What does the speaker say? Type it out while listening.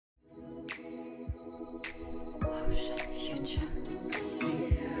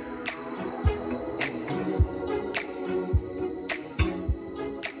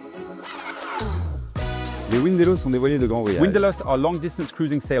Les Windelo sont des voiliers de grand voyage. Windelos are long-distance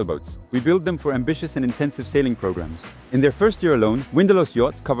cruising sailboats. We build them for ambitious and intensive sailing programs. In their first year alone, Windelos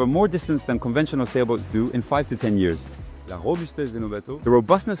yachts cover more distance than conventional sailboats do in 5 to 10 years. La robustesse de nos bateaux. The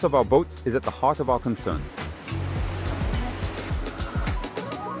robustness of our boats is at the heart of our concern.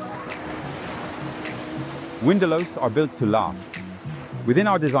 Windelos are built to last. Within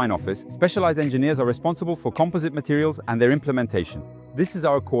our design office, specialized engineers are responsible for composite materials and their implementation. This is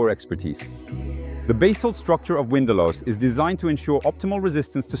our core expertise. The basalt structure of Windelos is designed to ensure optimal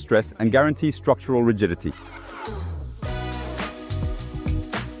resistance to stress and guarantee structural rigidity.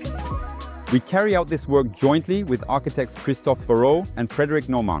 We carry out this work jointly with architects Christophe Barrault and Frédéric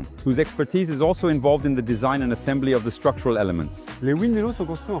Normand, whose expertise is also involved in the design and assembly of the structural elements. Les Windelos sont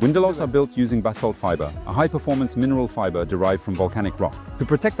construits en Windelos are built using basalt fiber, a high-performance mineral fiber derived from volcanic rock. To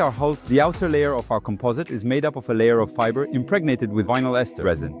protect our hulls, the outer layer of our composite is made up of a layer of fiber impregnated with vinyl ester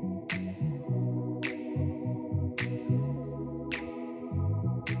resin.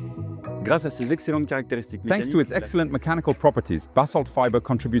 Grâce à ses excellentes caractéristiques Thanks to its excellent mechanical properties, basalt fiber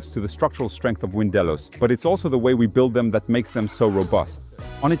contributes to the structural strength of Windelos, but it's also the way we build them that makes them so robust.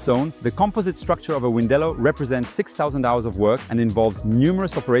 On its own, the composite structure of a Windelo represents 6,000 hours of work and involves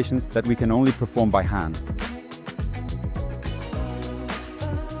numerous operations that we can only perform by hand.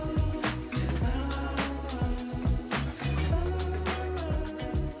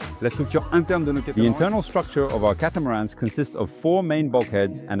 La structure interne de nos The catamarans. internal structure of our catamarans consists of 4 main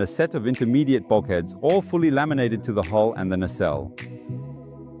bulkheads and a set of intermediate bulkheads, all fully laminated to the hull and the nacelle.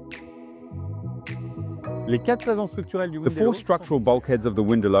 Les 4 phasons structurels du The 4 Windelo structural bulkheads of the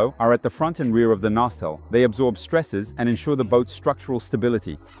Windelo are at the front and rear of the nacelle. They absorb stresses and ensure the boat's structural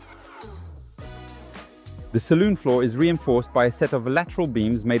stability. The saloon floor is reinforced by a set of lateral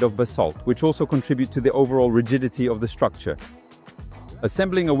beams made of basalt, which also contribute to the overall rigidity of the structure.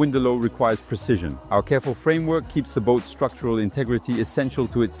 Assembling a Windelo requires precision. Our careful framework keeps the boat's structural integrity essential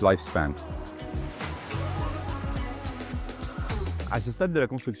to its lifespan. À ce stade de la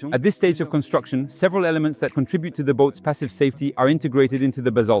construction, At this stage of construction, several elements that contribute to the boat's passive safety are integrated into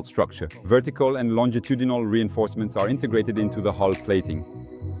the basalt structure. Vertical and longitudinal reinforcements are integrated into the hull plating.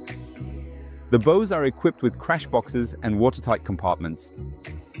 The bows are equipped with crash boxes and watertight compartments.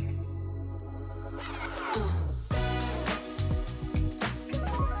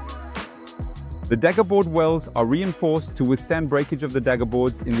 The daggerboard wells are reinforced to withstand breakage of the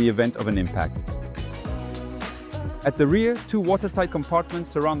daggerboards in the event of an impact. At the rear, 2 watertight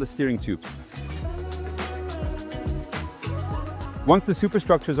compartments surround the steering tubes. Once the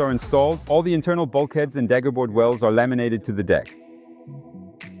superstructures are installed, all the internal bulkheads and daggerboard wells are laminated to the deck.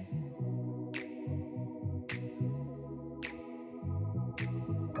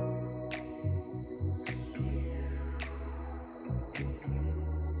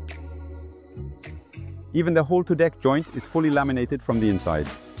 Even the hull-to-deck joint is fully laminated from the inside.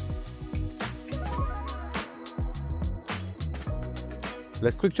 la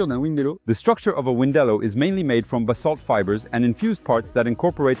structure d'un Windelo. The structure of a Windelo is mainly made from basalt fibers and infused parts that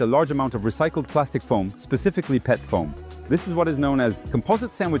incorporate a large amount of recycled plastic foam, specifically PET foam. This is what is known as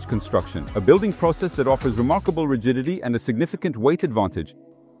composite sandwich construction, a building process that offers remarkable rigidity and a significant weight advantage.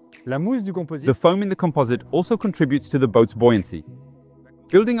 La mousse du composite. The foam in the composite also contributes to the boat's buoyancy.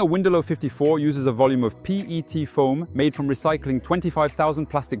 Building a Windelo 54 uses a volume of PET foam made from recycling 25,000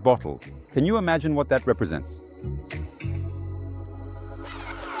 plastic bottles. Can you imagine what that represents?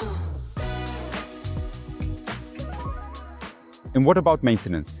 And what about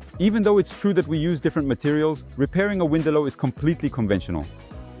maintenance? Even though it's true that we use different materials, repairing a Windelo is completely conventional.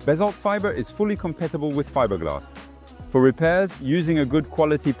 Basalt fiber is fully compatible with fiberglass. For repairs, using a good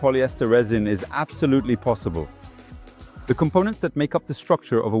quality polyester resin is absolutely possible. The components that make up the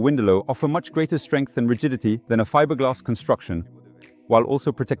structure of a Windelo offer much greater strength and rigidity than a fiberglass construction, while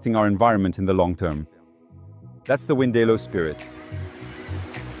also protecting our environment in the long term. That's the Windelo spirit.